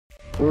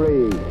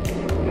3,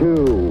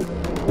 2,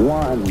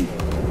 1,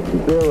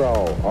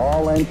 0.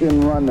 All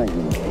engine running.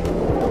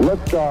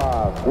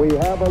 Liftoff. We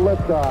have a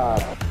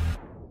liftoff.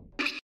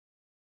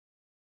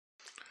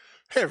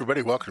 Hey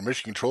everybody, welcome to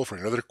Mission Control for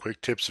another quick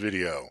tips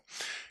video.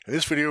 In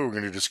this video we're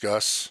going to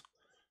discuss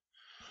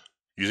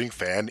using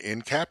fan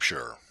in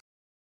Capture.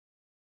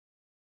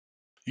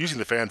 Using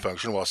the fan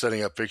function while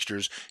setting up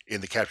fixtures in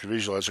the Capture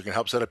visualizer can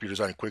help set up your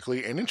design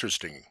quickly and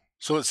interesting.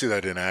 So let's see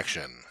that in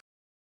action.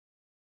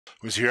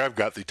 Here I've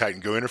got the Titan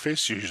Go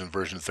interface using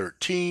version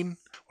 13.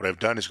 What I've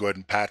done is go ahead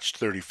and patched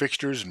 30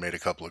 fixtures and made a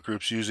couple of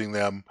groups using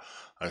them.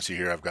 I see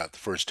here I've got the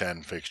first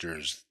 10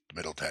 fixtures, the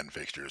middle 10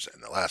 fixtures,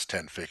 and the last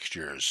 10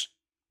 fixtures.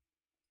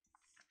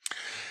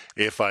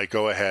 If I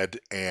go ahead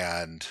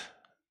and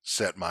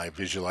set my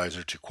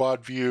visualizer to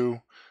quad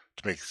view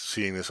to make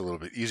seeing this a little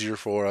bit easier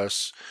for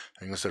us,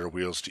 I'm going to set our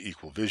wheels to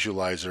equal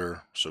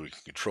visualizer so we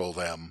can control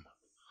them.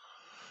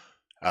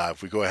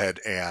 If we go ahead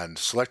and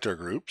select our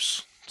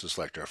groups to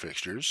select our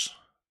fixtures,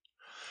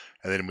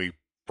 and then we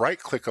right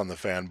click on the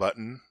fan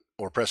button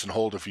or press and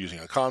hold if using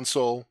a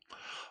console,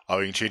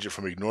 we can change it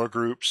from ignore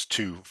groups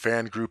to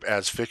fan group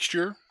as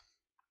fixture,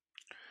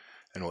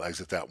 and we'll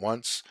exit that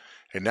once.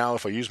 And now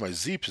if I use my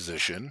Z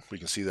position, we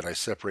can see that I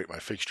separate my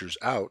fixtures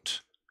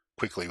out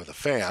quickly with a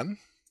fan.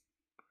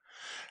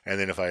 And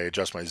then if I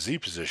adjust my Z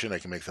position, I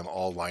can make them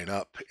all line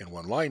up in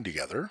one line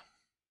together.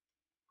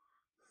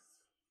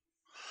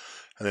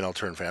 And then I'll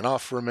turn fan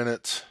off for a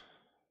minute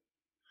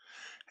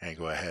and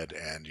go ahead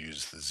and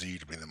use the Z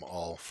to bring them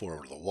all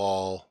forward to the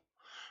wall.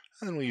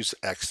 And then we'll use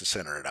X to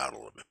center it out a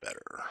little bit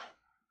better.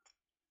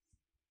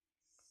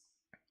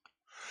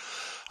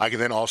 I can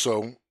then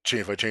also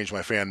change, if I change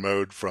my fan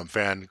mode from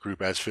fan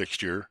group as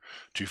fixture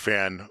to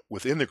fan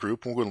within the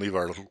group, we're going to leave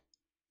our little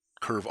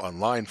curve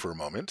online for a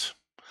moment.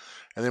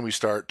 And then we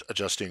start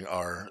adjusting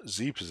our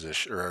Z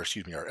position, or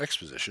excuse me, our X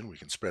position. We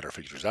can spread our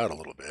fixtures out a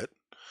little bit.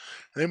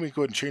 And then we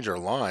go ahead and change our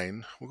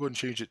line. We'll go ahead and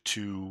change it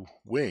to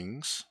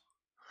wings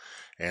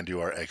and do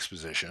our X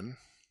position.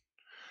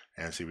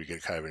 And see, we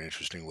get kind of an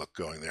interesting look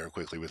going there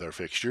quickly with our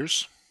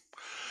fixtures.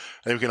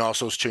 And then we can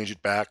also change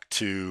it back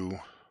to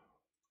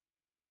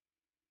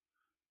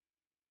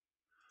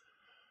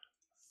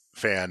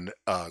fan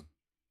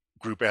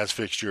group as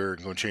fixture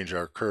and go and change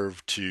our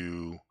curve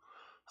to,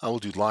 we'll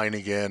do line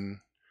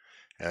again,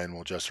 and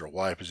we'll adjust our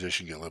Y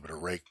position, get a little bit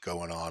of rake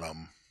going on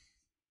them.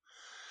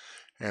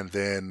 And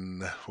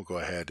then we'll go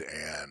ahead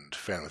and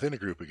fan within a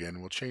group again.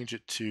 We'll change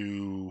it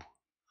to,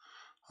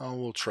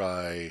 we'll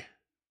try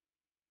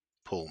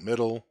pull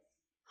middle.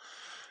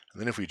 And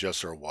then if we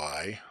adjust our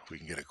Y, we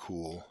can get a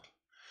cool,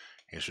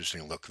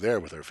 interesting look there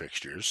with our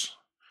fixtures.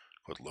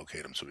 Go ahead and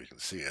locate them so we can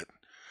see it.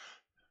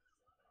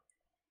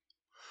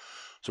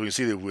 So we can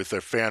see that with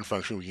our fan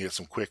function, we can get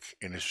some quick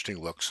and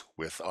interesting looks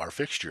with our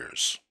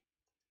fixtures.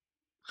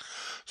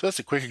 So that's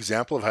a quick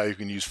example of how you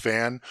can use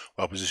fan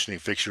while positioning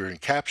fixture in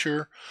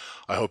Capture.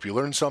 I hope you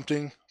learned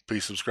something.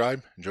 Please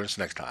subscribe and join us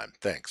next time.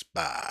 Thanks.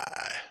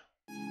 Bye.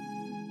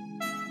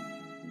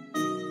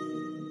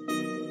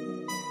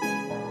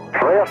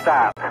 Wheel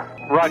stop.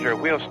 Roger,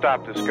 wheel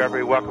stop,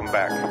 Discovery. Welcome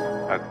back.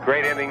 A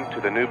great ending to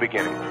the new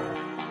beginning.